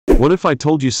What if I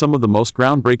told you some of the most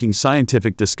groundbreaking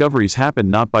scientific discoveries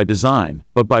happened not by design,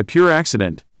 but by pure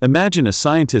accident? Imagine a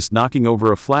scientist knocking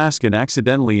over a flask and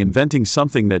accidentally inventing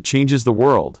something that changes the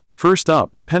world. First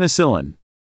up, penicillin.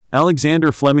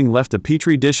 Alexander Fleming left a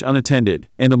petri dish unattended,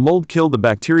 and a mold killed the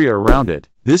bacteria around it.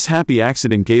 This happy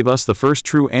accident gave us the first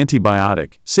true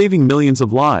antibiotic, saving millions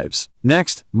of lives.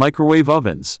 Next, microwave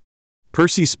ovens.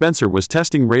 Percy Spencer was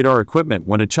testing radar equipment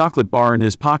when a chocolate bar in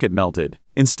his pocket melted.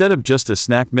 Instead of just a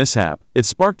snack mishap, it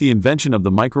sparked the invention of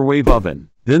the microwave oven.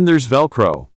 Then there's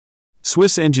Velcro.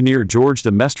 Swiss engineer George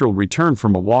de Mestral returned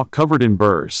from a walk covered in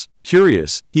burrs.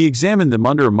 Curious, he examined them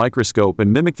under a microscope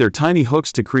and mimicked their tiny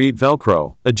hooks to create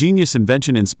Velcro, a genius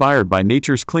invention inspired by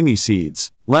nature's clingy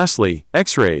seeds. Lastly,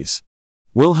 X-rays.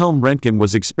 Wilhelm Röntgen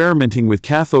was experimenting with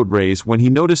cathode rays when he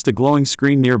noticed a glowing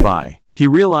screen nearby. He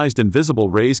realized invisible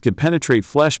rays could penetrate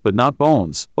flesh but not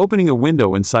bones, opening a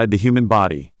window inside the human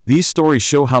body. These stories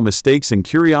show how mistakes and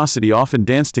curiosity often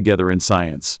dance together in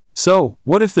science. So,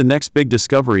 what if the next big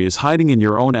discovery is hiding in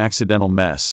your own accidental mess?